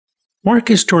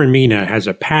Marcus Taormina has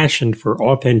a passion for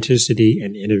authenticity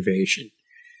and innovation,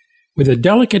 with a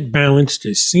delicate balance to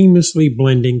seamlessly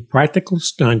blending practical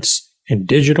stunts and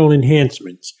digital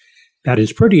enhancements that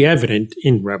is pretty evident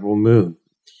in Rebel Moon,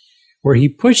 where he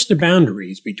pushed the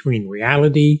boundaries between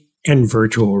reality and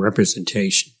virtual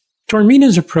representation.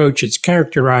 Taormina's approach is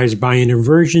characterized by an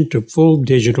aversion to full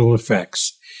digital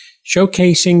effects,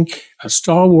 showcasing a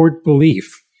stalwart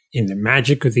belief in the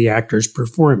magic of the actor's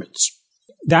performance.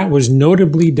 That was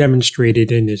notably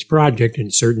demonstrated in this project in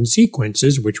certain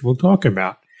sequences, which we'll talk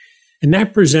about, and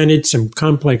that presented some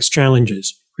complex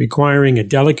challenges, requiring a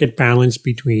delicate balance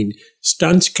between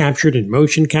stunts captured in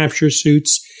motion capture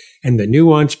suits and the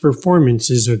nuanced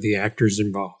performances of the actors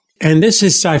involved. And this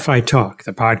is Sci-Fi Talk,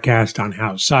 the podcast on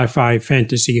how sci-fi,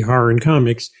 fantasy, horror, and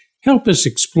comics help us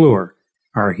explore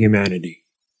our humanity.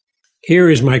 Here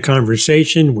is my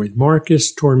conversation with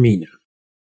Marcus Taormina.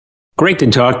 Great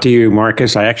to talk to you,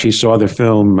 Marcus. I actually saw the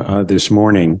film this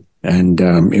morning, and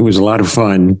it was a lot of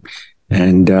fun.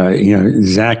 And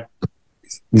Zach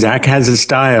has a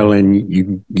style,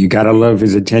 and you gotta love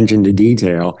his attention to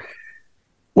detail.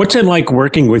 What's it like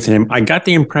working with him? I got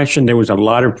the impression there was a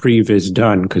lot of previs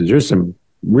done because there's some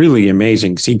really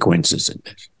amazing sequences in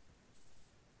this.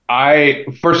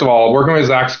 First of all, working with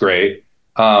Zach's great.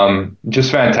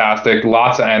 Just fantastic.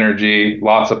 Lots of energy,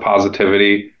 lots of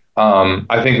positivity.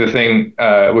 I think the thing,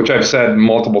 which I've said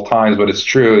multiple times, but it's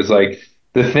true, is like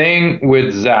the thing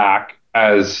with Zach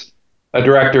as a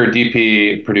director,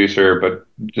 DP, producer, but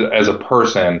as a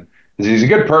person, is he's a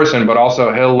good person, but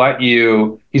also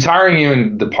he's hiring you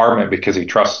in the department because he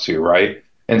trusts you, right?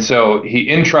 And so he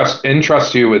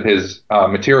entrusts you with his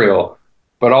material,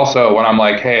 but also when I'm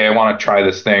like, hey, I want to try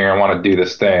this thing, or I want to do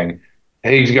this thing,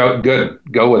 hey, go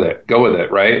with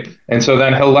it, right? And so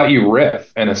then he'll let you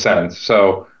riff in a sense.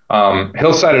 So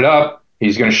he'll set it up.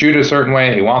 He's going to shoot it a certain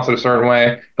way. He wants it a certain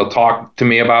way. He'll talk to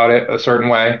me about it a certain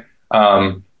way.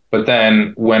 But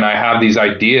then when I have these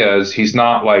ideas, he's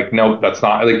not like, nope, that's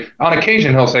not. Like on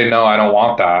occasion, he'll say, no, I don't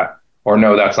want that, or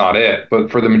no, that's not it.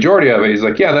 But for the majority of it, he's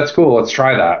like, yeah, that's cool. Let's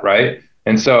try that, right?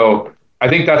 And so I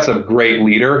think that's a great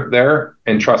leader there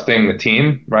in trusting the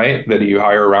team, right, that you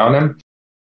hire around him.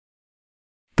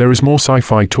 There is more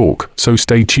sci-fi talk, so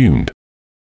stay tuned.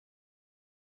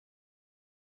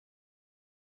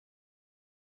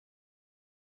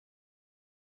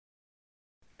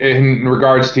 In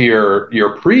regards to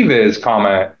your previs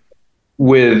comment,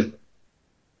 with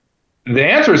the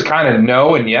answer is kind of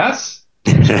no and yes,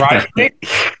 surprisingly.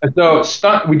 And so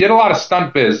we did a lot of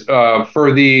stunt biz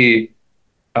for the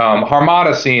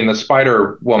Armada scene, the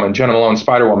Spider Woman, Jenna Malone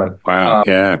Spider Woman. Wow,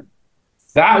 yeah.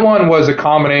 That one was a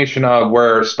combination of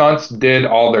where stunts did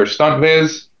all their stunt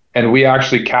viz, and we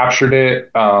actually captured it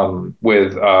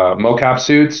with mocap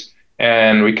suits,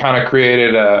 and we kind of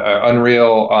created a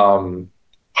Unreal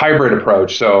hybrid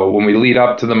approach. So when we lead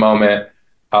up to the moment,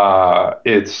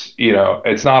 it's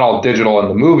not all digital in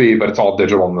the movie, but it's all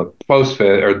digital in the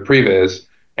post-viz or the previs,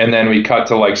 and then we cut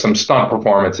to like some stunt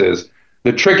performances.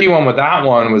 The tricky one with that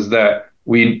one was that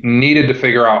we needed to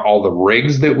figure out all the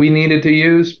rigs that we needed to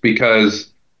use,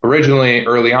 because originally,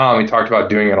 early on, we talked about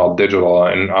doing it all digital,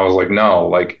 and I was like, no,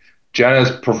 like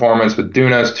Jenna's performance with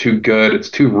Duna is too good, it's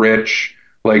too rich.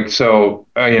 Like, so,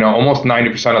 almost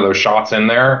 90% of those shots in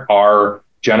there are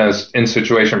Jenna's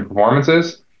in-situation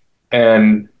performances.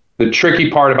 And the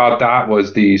tricky part about that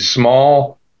was the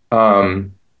small set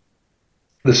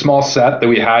that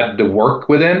we had to work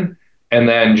within. And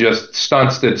then just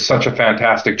stunts did such a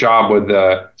fantastic job with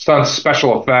the stunts,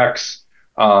 special effects.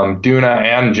 Duna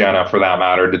and Jenna, for that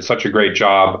matter, did such a great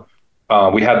job.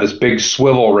 We had this big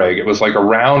swivel rig. It was like a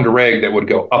round rig that would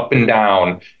go up and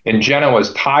down, and Jenna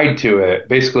was tied to it.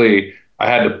 Basically, I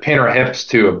had to pin her hips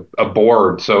to a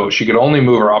board so she could only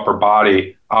move her upper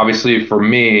body. Obviously, for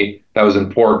me, that was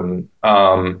important.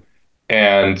 And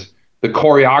the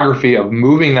choreography of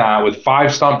moving that with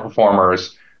 5 stunt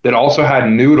performers that also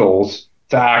had noodles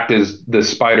to act as the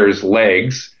spider's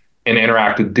legs and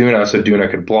interact with Duna so Duna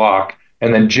could block.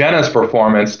 And then Jenna's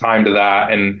performance timed to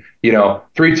that, and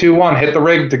 3, 2, 1, hit the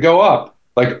rig to go up.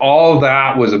 Like, all of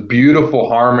that was a beautiful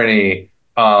harmony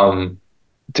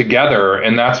together.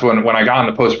 And that's when I got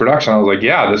into post-production, I was like,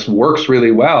 yeah, this works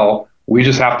really well. We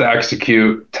just have to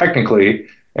execute technically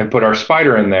and put our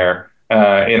spider in there.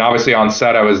 And obviously on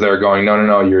set, I was there going,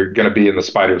 no, you're going to be in the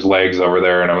spider's legs over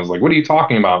there. And I was like, what are you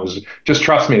talking about? It was just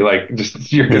trust me, like,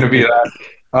 just you're going to be that.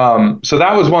 So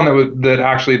that was one that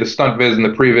actually the stunt viz and the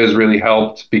previs really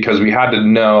helped, because we had to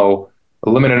know a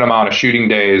limited amount of shooting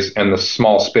days and the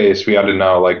small space. We had to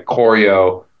know like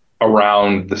choreo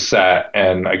around the set.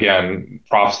 And again,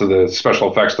 props to the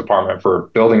special effects department for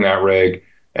building that rig.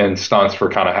 and stunts for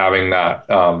kind of having that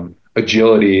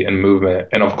agility and movement.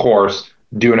 And of course,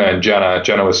 Duna and Jenna.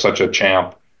 Jenna was such a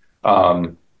champ,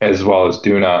 as well as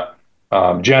Duna.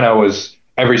 Jenna was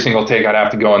every single take I'd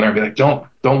have to go in there and be like,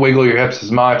 don't wiggle your hips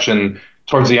as much. And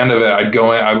towards the end of it,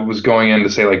 I was going in to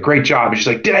say like, great job. And she's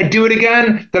like, did I do it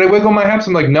again? Did I wiggle my hips?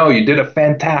 I'm like, no, you did a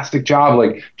fantastic job.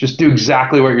 Like, just do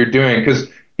exactly what you're doing. Cause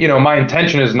my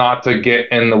intention is not to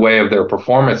get in the way of their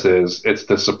performances. It's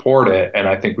to support it. And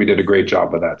I think we did a great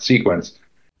job with that sequence.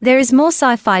 There is more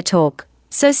sci-fi talk,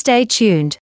 so stay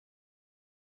tuned.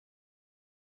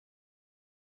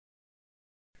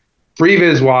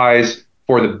 Previs wise,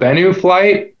 for the Bennu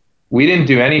flight, we didn't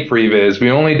do any previs.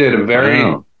 We only did a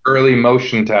very early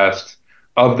motion test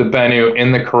of the Bennu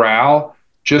in the corral,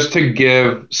 just to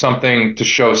give something to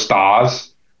show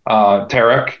Stas,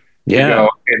 Tarek. Yeah. Go,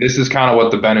 okay, this is kind of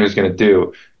what the Bennu is going to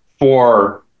do.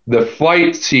 For the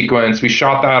flight sequence, we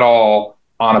shot that all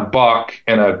on a buck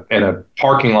in a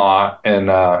parking lot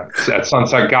at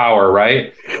Sunset Gower,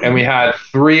 right? And we had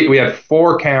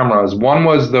 4 cameras. One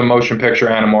was the motion picture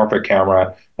anamorphic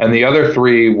camera, and the other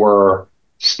 3 were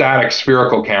static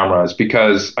spherical cameras,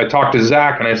 because I talked to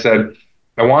Zach and I said,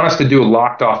 I want us to do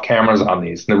locked off cameras on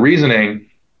these. And the reasoning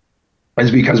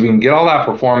is because we can get all that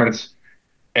performance,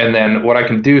 and then what I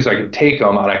can do is I can take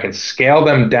them and I can scale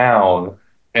them down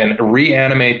and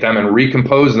reanimate them and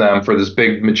recompose them for this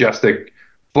big majestic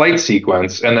flight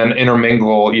sequence, and then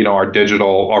intermingle,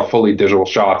 our fully digital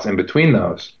shots in between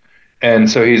those. And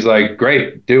so he's like,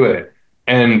 great, do it.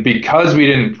 And because we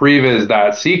didn't previs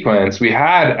that sequence, we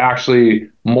had actually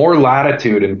more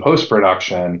latitude in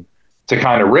post-production to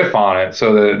kind of riff on it.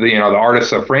 So the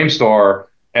artists at Frame Store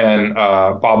and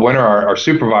Bob Winter, our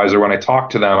supervisor, when I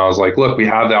talked to them, I was like, look, we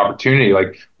have the opportunity.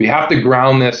 Like, we have to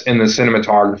ground this in the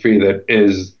cinematography that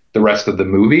is the rest of the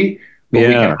movie. But we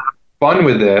can have fun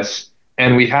with this,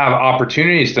 and we have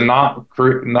opportunities to not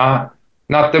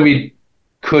that we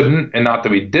couldn't and not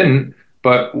that we didn't,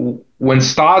 but when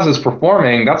Stas is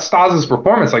performing, that's Stas's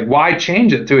performance. Like, why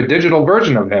change it to a digital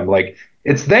version of him? Like,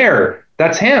 it's there.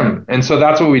 That's him. And so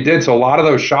that's what we did. So a lot of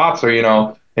those shots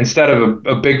are, instead of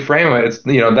a big frame, it's,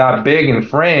 that big in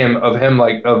frame of him,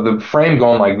 like, of the frame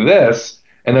going like this.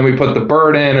 And then we put the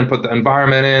bird in and put the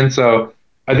environment in. So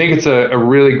I think it's a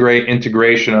really great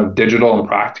integration of digital and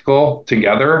practical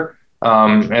together.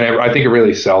 And I think it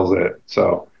really sells it.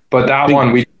 So, but that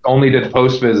one, we only did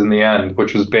post-viz in the end,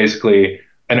 which was basically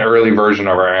an early version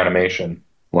of our animation.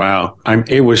 Wow.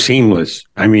 It was seamless.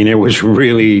 I mean, it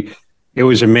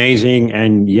was amazing.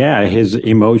 And yeah, his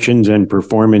emotions and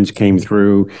performance came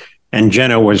through. And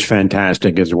Jenna was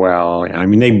fantastic as well. I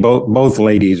mean, they both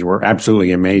ladies were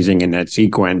absolutely amazing in that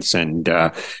sequence. And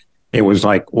it was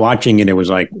like watching it, it was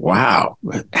like, wow,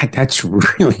 that's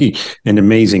really an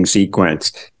amazing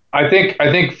sequence. I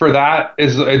think for that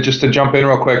is just to jump in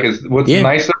real quick, is what's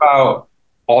nice about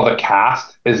all the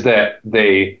cast is that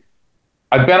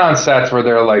I've been on sets where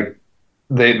they're like,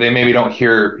 they maybe don't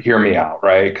hear me out,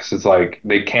 right? Because it's like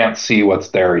they can't see what's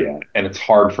there yet, and it's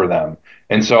hard for them.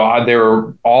 And so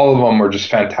all of them were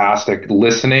just fantastic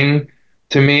listening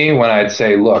to me when I'd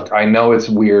say, look, I know it's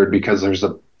weird because there's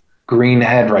a green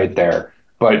head right there,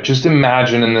 but just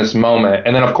imagine in this moment.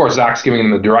 And then of course Zach's giving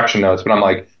them the direction notes, but I'm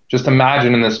like, just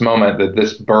imagine in this moment that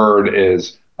this bird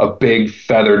is a big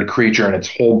feathered creature and its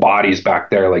whole body's back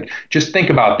there. Like, just think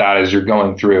about that as you're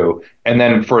going through. And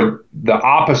then for the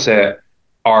opposite,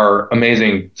 our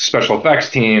amazing special effects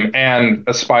team and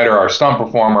Spider, our stunt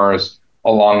performers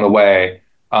along the way,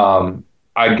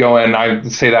 I'd go in, I'd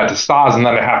say that to Stas, and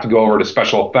then I'd have to go over to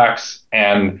special effects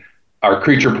and our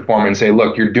creature performer and say,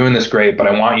 look, you're doing this great, but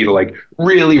I want you to like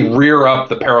really rear up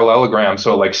the parallelogram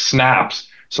so it like snaps.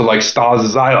 So like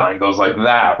Stas' eye line goes like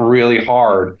that really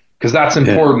hard, because that's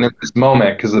important in this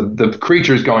moment, because the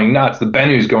creature's going nuts, the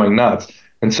Bennu's going nuts.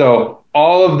 And so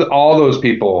all those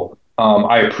people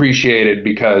I appreciated,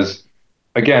 because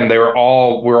again, we're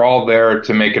all there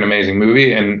to make an amazing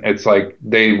movie, and it's like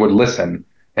they would listen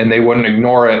and they wouldn't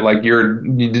ignore it. Like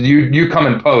you come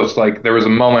and post, like there was a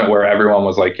moment where everyone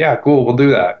was like, yeah, cool, we'll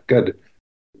do that. Good.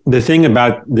 The thing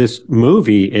about this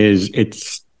movie is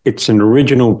it's an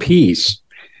original piece.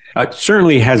 It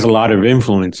certainly has a lot of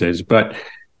influences, but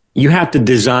you have to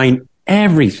design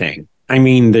everything. I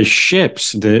mean, the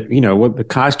ships, the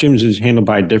costumes is handled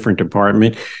by a different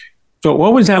department. So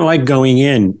what was that like going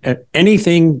in?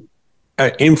 Anything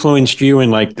influenced you in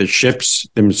like the ships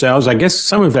themselves? I guess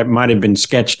some of that might have been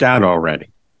sketched out already.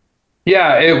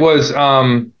 Yeah, it was.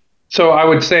 So I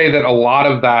would say that a lot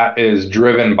of that is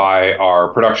driven by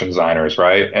our production designers,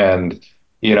 right? And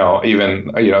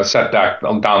even set back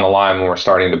down the line when we're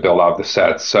starting to build out the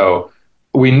sets. So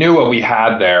we knew what we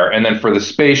had there. And then for the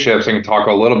spaceships, I can talk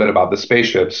a little bit about the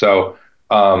spaceships. So,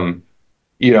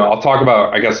 I'll talk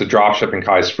about, I guess, the dropship and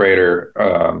Kai's freighter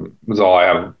was all I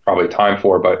have probably time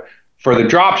for. But for the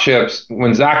dropships,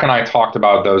 when Zach and I talked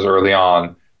about those early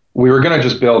on, we were going to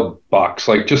just build bucks,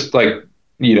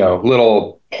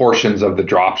 little portions of the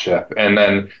dropship. And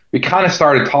then we kind of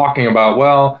started talking about,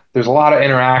 well, there's a lot of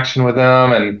interaction with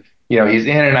him and, he's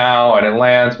in and out and it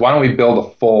lands. Why don't we build a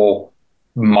full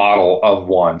model of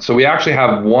one? So we actually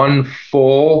have one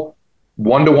full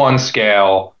 1-to-1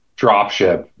 scale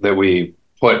dropship that we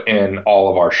put in all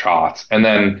of our shots. And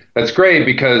then that's great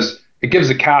because it gives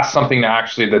the cast something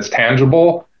that's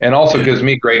tangible and also gives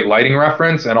me great lighting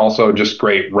reference and also just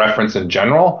great reference in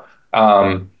general.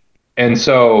 And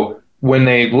so when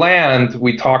they land,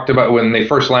 we talked about when they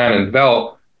first land in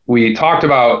Velt, we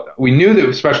knew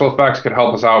that special effects could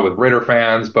help us out with Ritter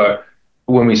fans, but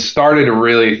when we started to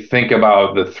really think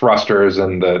about the thrusters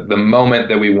and the moment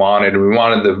that we wanted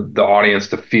the audience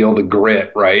to feel the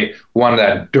grit, right? We wanted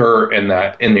that dirt and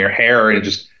that in their hair and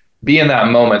just be in that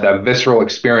moment, that visceral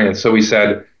experience. So we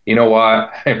said, you know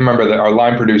what? I remember that our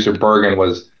line producer Bergen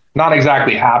was not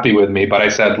exactly happy with me, but I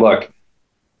said, look,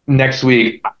 next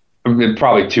week,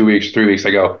 probably 2 weeks, 3 weeks,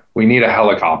 I go, we need a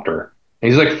helicopter.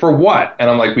 And he's like, for what? And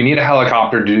I'm like, we need a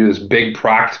helicopter to do this big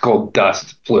practical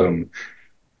dust plume.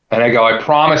 And I go, I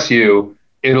promise you,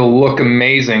 it'll look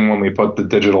amazing when we put the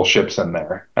digital ships in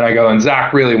there. And I go, and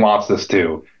Zach really wants this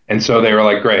too. And so they were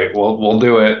like, great, we'll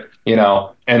do it,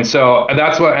 And so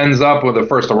that's what ends up with the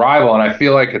first arrival. And I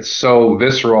feel like it's so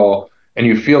visceral and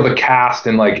you feel the cast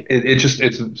and like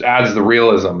it adds the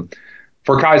realism.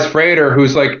 For Kai's freighter,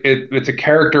 who's like it's a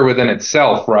character within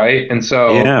itself, right? And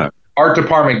so art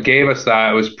department gave us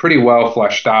that. It was pretty well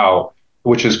fleshed out,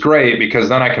 which is great because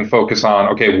then I can focus on,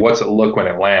 okay, what's it look when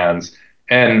it lands?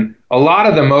 And a lot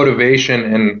of the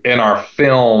motivation in our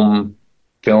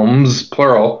films,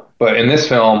 plural, but in this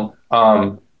film,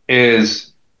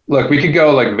 is, look, we could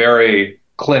go like very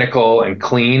clinical and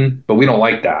clean, but we don't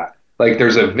like that. Like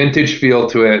there's a vintage feel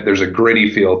to it. There's a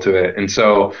gritty feel to it. And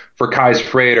so for Kai's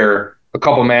freighter, a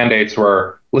couple mandates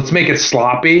were, let's make it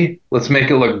sloppy. Let's make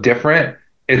it look different.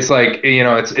 It's like,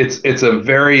 it's a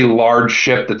very large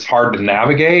ship that's hard to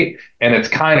navigate and it's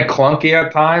kind of clunky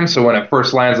at times. So when it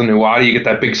first lands in Nuwadi, you get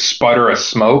that big sputter of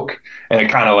smoke and it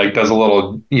kind of like does a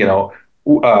little,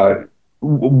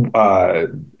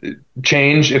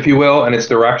 change, if you will, in its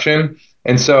direction.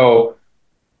 And so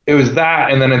it was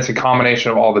that, and then it's a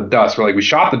combination of all the dust. We're like, we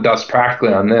shot the dust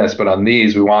practically on this, but on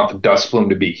these, we want the dust plume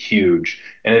to be huge,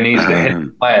 and it needs to hit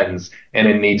the lens, and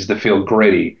it needs to feel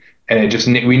gritty, and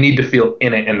we need to feel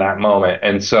in it in that moment.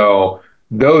 And so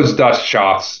those dust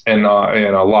shots and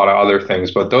a lot of other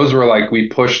things, but those were like we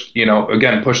pushed,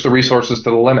 push the resources to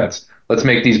the limits. Let's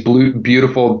make these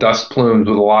beautiful dust plumes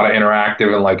with a lot of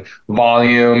interactive and like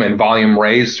volume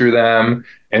rays through them,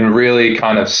 and really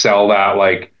kind of sell that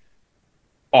like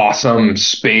awesome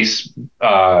space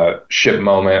ship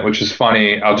moment, which is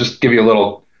funny. I'll just give you a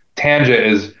little tangent.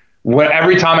 Is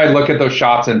every time I look at those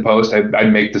shots in post,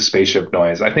 I'd make the spaceship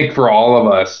noise. I think for all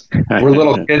of us, we're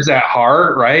little kids at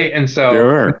heart, right? And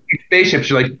so spaceships,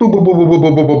 you're like, boo, boo, boo, boo, boo,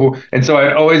 boo, boo, boo, boo. And so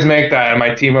I'd always make that, and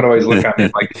my team would always look at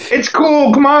me like, it's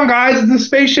cool, come on, guys, it's a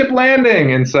spaceship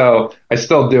landing. And so I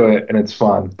still do it, and it's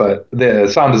fun. But the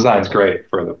sound design's great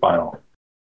for the final.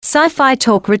 Sci-Fi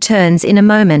Talk returns in a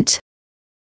moment.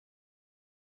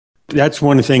 That's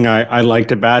one thing I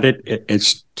liked about it.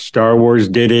 It's Star Wars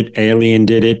did it, Alien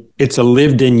did it. It's a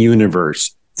lived-in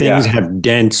universe. Things have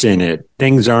dents in it.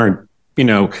 Things aren't,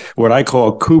 what I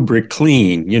call Kubrick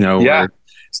clean.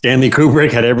 Stanley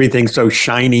Kubrick had everything so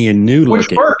shiny and new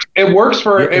looking. Which works. It works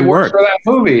for that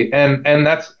movie, and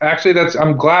that's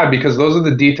I'm glad because those are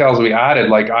the details we added.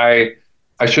 Like I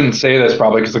shouldn't say this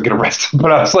probably because I'll get arrested,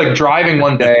 but I was like driving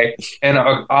one day and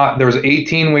there was an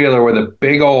 18-wheeler with a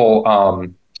big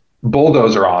old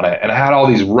bulldozer on it, and I had all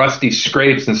these rusty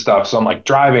scrapes and stuff. So I'm like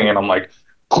driving and I'm like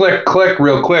click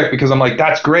real quick because I'm like,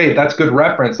 that's great, that's good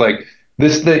reference. Like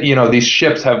these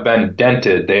ships have been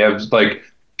dented, they have like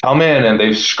come in and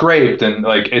they've scraped, and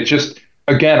like it's just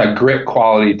again a grit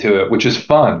quality to it, which is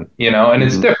fun, and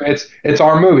it's different. It's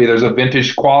our movie. There's a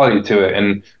vintage quality to it,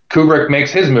 and Kubrick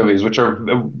makes his movies, which are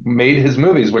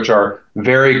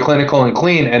very clinical and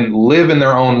clean and live in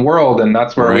their own world, and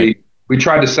that's where we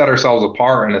tried to set ourselves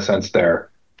apart in a sense there,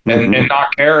 and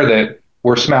not care that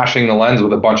we're smashing the lens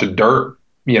with a bunch of dirt,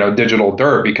 digital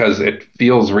dirt, because it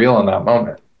feels real in that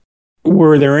moment.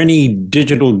 Were there any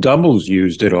digital doubles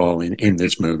used at all in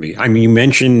this movie? I mean, you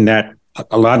mentioned that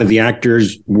a lot of the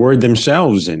actors were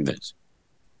themselves in this.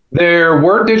 There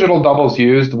were digital doubles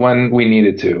used when we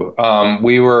needed to.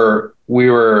 We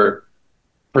were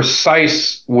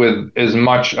precise with as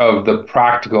much of the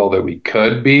practical that we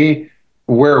could be.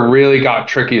 Where it really got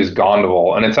tricky is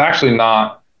Gondoval, and it's actually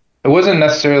not. It wasn't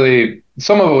necessarily.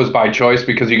 Some of it was by choice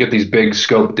because you get these big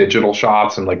scope digital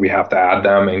shots, and like we have to add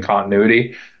them in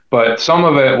continuity. But some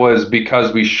of it was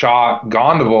because we shot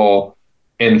Gondoval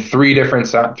in three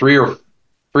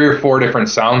or four different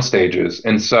sound stages,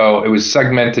 and so it was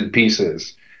segmented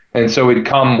pieces. And so we'd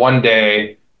come one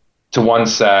day to one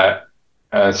set,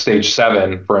 stage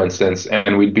 7, for instance,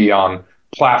 and we'd be on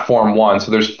platform 1.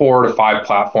 So there's 4 to 5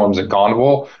 platforms at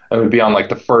Gondoval, and we'd be on like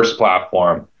the first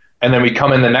platform. And then we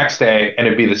come in the next day, and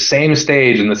it'd be the same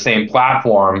stage and the same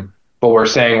platform, but we're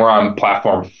saying we're on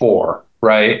platform 4,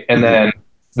 right? And then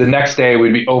the next day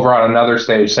we'd be over on another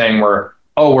stage saying we're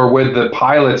with the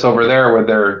pilots over there with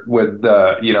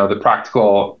the the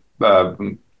practical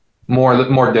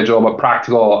more digital but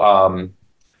practical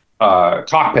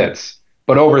cockpits,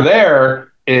 but over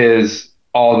there is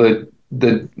all the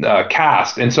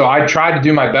cast. And so I tried to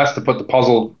do my best to put the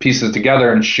puzzle pieces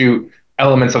together and shoot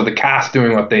elements of the cast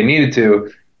doing what they needed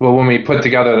to. But when we put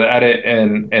together the edit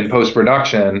and post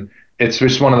production, it's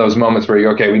just one of those moments where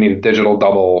we need a digital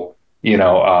double.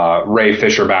 Ray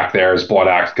Fisher back there is Blood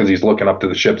Axe because he's looking up to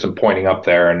the ships and pointing up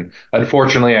there. And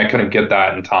unfortunately, I couldn't get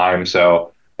that in time.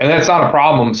 So, and that's not a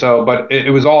problem. So, but it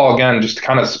was all, again, just to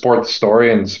kind of support the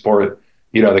story and support,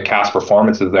 the cast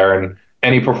performances there. And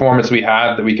any performance we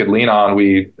had that we could lean on,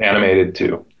 we animated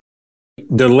too.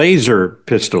 The laser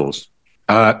pistols,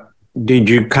 did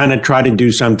you kind of try to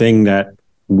do something that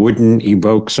wouldn't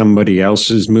evoke somebody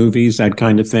else's movies, that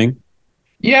kind of thing?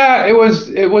 Yeah, it was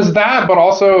that, but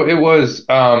also it was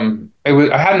I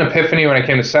had an epiphany when I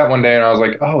came to set one day and I was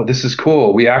like, oh, this is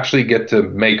cool. We actually get to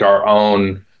make our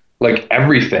own, like,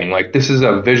 everything. Like, this is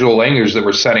a visual language that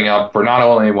we're setting up for not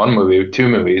only one movie, 2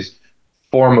 movies,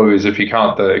 4 movies if you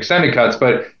count the extended cuts,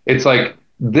 but it's like,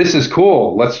 this is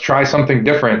cool. Let's try something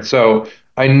different. So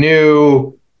I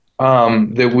knew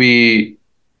that we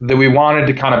wanted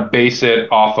to kind of base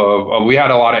it off of we had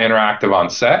a lot of interactive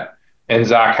on set. And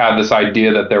Zach had this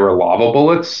idea that there were lava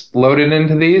bullets loaded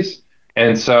into these.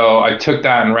 And so I took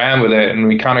that and ran with it, and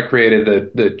we kind of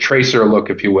created the tracer look,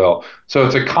 if you will. So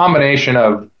it's a combination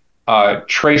of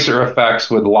tracer effects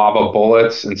with lava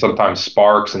bullets and sometimes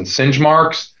sparks and singe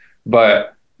marks.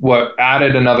 But what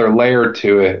added another layer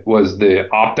to it was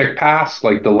the optic pass,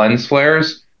 like the lens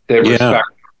flares that respect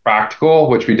practical,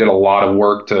 which we did a lot of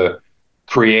work to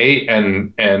create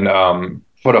and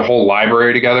put a whole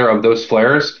library together of those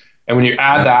flares. And when you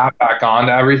add that back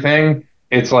onto everything,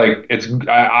 it's like,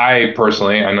 I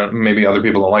personally, I know maybe other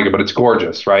people don't like it, but it's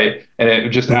gorgeous, right? And it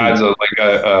just adds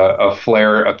a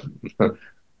flare,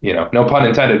 no pun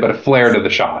intended, but a flare to the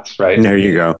shots, right? There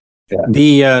you go.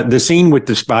 Yeah. The scene with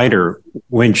the spider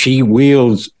when she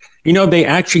wields, they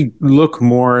actually look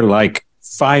more like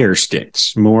fire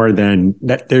sticks more than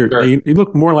that. They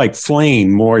look more like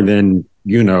flame more than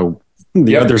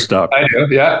the other stuff. I do,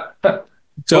 yeah.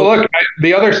 So well, look,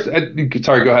 the other.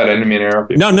 Sorry, go ahead. I didn't mean to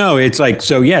interrupt you. No. It's like,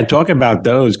 so yeah. Talk about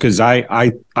those, because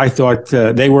I thought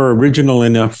they were original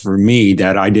enough for me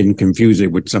that I didn't confuse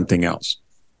it with something else.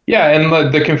 Yeah,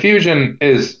 and the confusion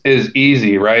is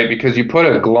easy, right? Because you put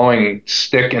a glowing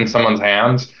stick in someone's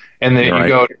hands, and then you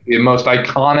go to the most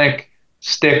iconic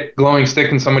glowing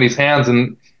stick in somebody's hands,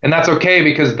 and that's okay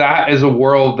because that is a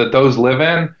world that those live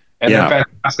in, and they're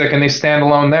fantastic, and they stand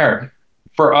alone there.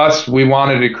 For us, we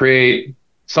wanted to create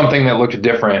something that looked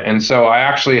different. And so I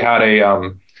actually had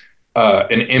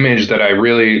an image that I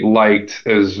really liked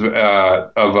of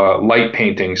a light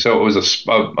painting. So it was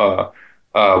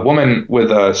a woman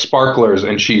with sparklers,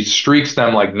 and she streaks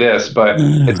them like this, but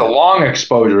it's a long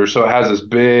exposure. So it has this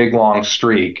big, long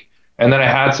streak. And then I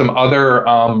had some other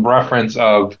reference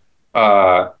of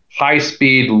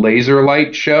high-speed laser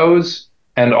light shows,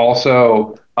 and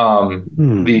also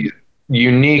the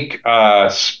unique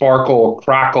sparkle,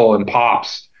 crackle, and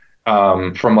pops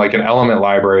from like an element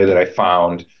library that I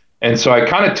found. And so I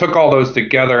kind of took all those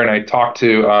together, and I talked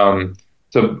to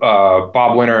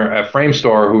Bob Winter at Frame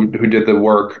Store, who did the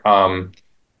work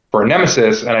for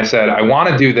Nemesis. And I said, I want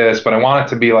to do this, but I want it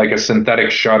to be like a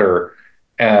synthetic shutter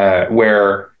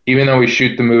where even though we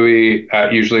shoot the movie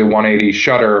at usually a 180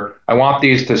 shutter, I want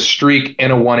these to streak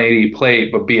in a 180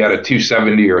 plate, but be at a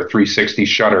 270 or a 360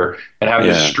 shutter, and have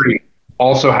this streak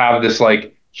also have this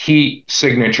like heat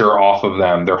signature off of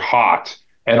them. They're hot,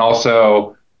 and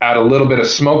also add a little bit of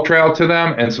smoke trail to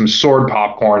them, and some sword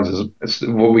popcorns is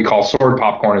what we call sword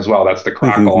popcorn as well. That's the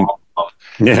crackle.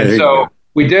 And so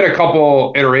we did a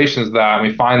couple iterations of that, and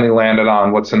we finally landed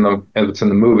on what's in the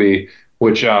movie.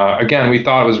 which again we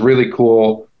thought was really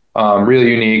cool,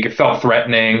 really unique. It felt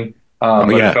threatening, but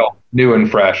it felt new and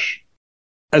fresh.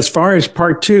 As far as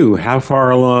part 2, how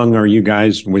far along are you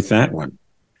guys with that one?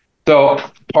 So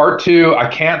part 2, I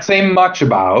can't say much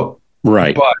about,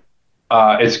 Right. but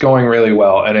it's going really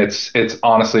well, and it's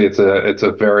honestly it's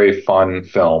a very fun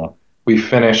film. We'll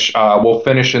finish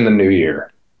in the new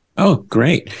year. Oh,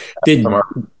 great!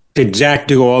 Did Zach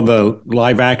do all the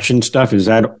live action stuff?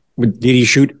 Did he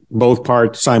shoot both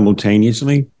parts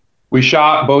simultaneously? We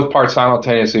shot both parts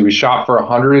simultaneously. We shot for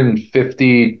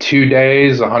 152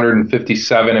 days,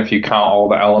 157 if you count all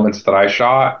the elements that I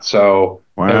shot. So,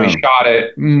 and we shot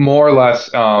it more or less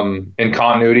in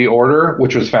continuity order,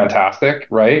 which was fantastic,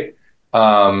 right?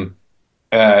 It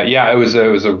was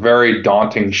a very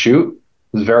daunting shoot.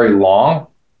 It was very long.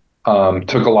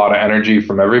 Took a lot of energy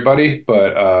from everybody,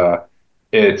 but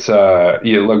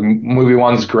look, movie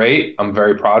 1's great. I'm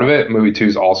very proud of it. Movie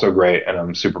 2's also great, and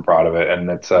I'm super proud of it. And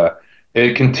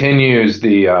it continues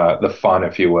the fun,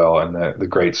 if you will, and the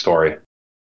great story.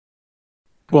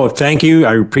 Well, thank you.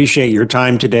 I appreciate your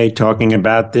time today talking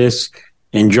about this.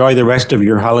 Enjoy the rest of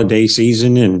your holiday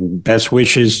season, and best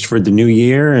wishes for the new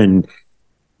year. And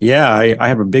yeah, I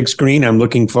have a big screen. I'm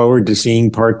looking forward to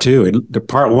seeing part 2. The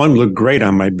part 1 looked great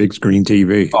on my big screen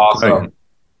TV. Awesome.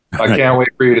 I can't wait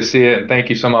for you to see it. Thank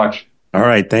you so much. All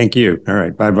right. Thank you. All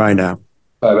right. Bye-bye now.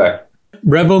 Bye-bye.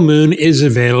 Rebel Moon is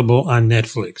available on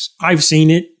Netflix. I've seen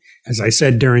it. As I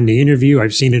said during the interview,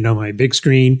 I've seen it on my big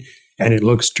screen, and it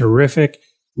looks terrific.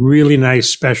 Really nice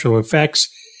special effects.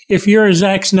 If you're a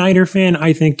Zack Snyder fan,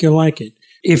 I think you'll like it.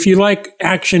 If you like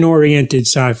action-oriented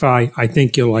sci-fi, I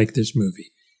think you'll like this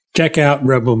movie. Check out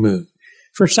Rebel Moon.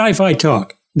 For Sci-Fi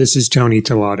Talk, this is Tony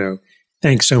Tellado.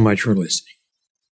 Thanks so much for listening.